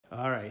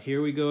All right,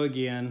 here we go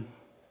again.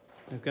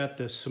 I've got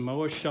the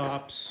Samoa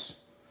Shops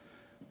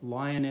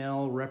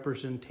Lionel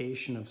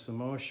representation of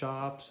Samoa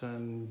Shops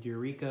and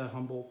Eureka,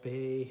 Humboldt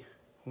Bay,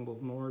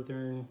 Humboldt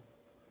Northern.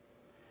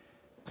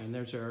 And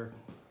there's our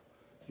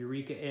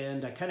Eureka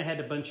end. I kind of had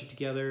to bunch it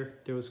together.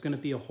 There was going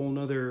to be a whole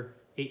nother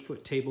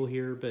 8-foot table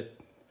here, but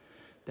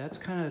that's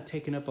kind of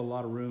taking up a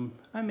lot of room.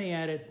 I may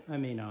add it, I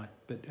may not,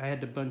 but I had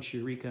to bunch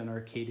Eureka and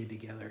Arcata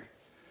together.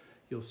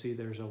 You'll see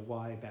there's a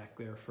Y back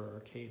there for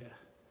Arcata.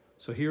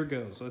 So here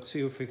goes. Let's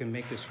see if we can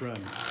make this run.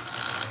 See what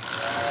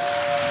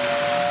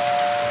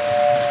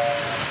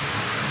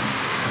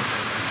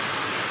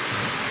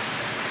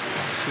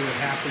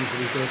happens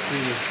when we go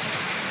through this.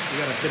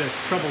 We got a bit of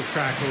trouble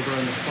track over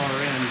on the far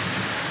end.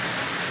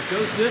 It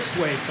goes this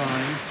way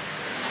fine.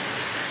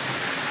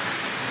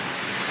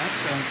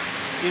 That's an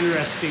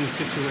interesting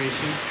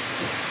situation.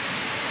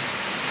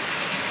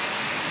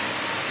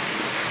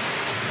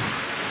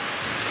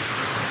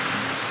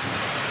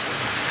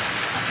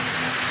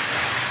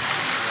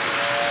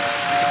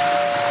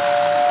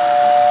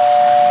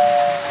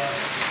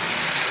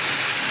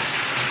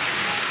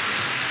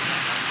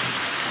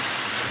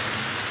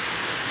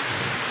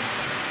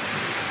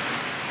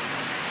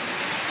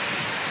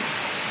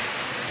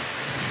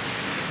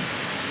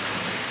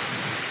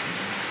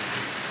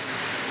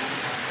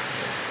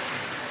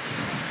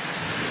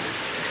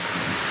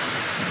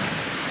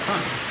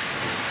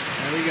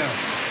 There we go.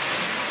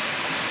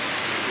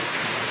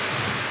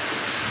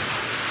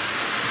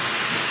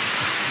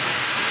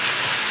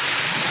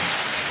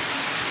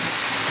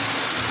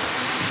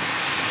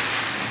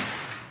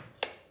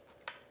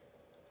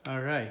 All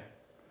right,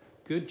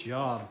 good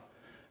job.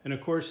 And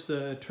of course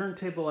the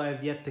turntable I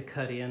have yet to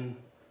cut in,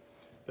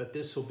 but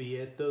this will be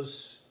it.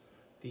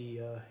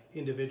 The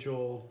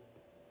individual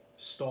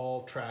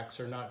stall tracks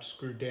are not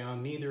screwed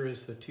down. Neither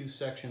is the two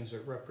sections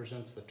that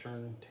represents the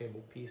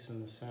turntable piece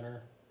in the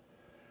center.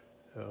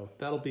 So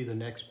that'll be the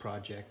next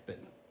project, but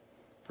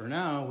for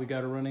now we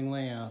got a running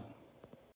layout.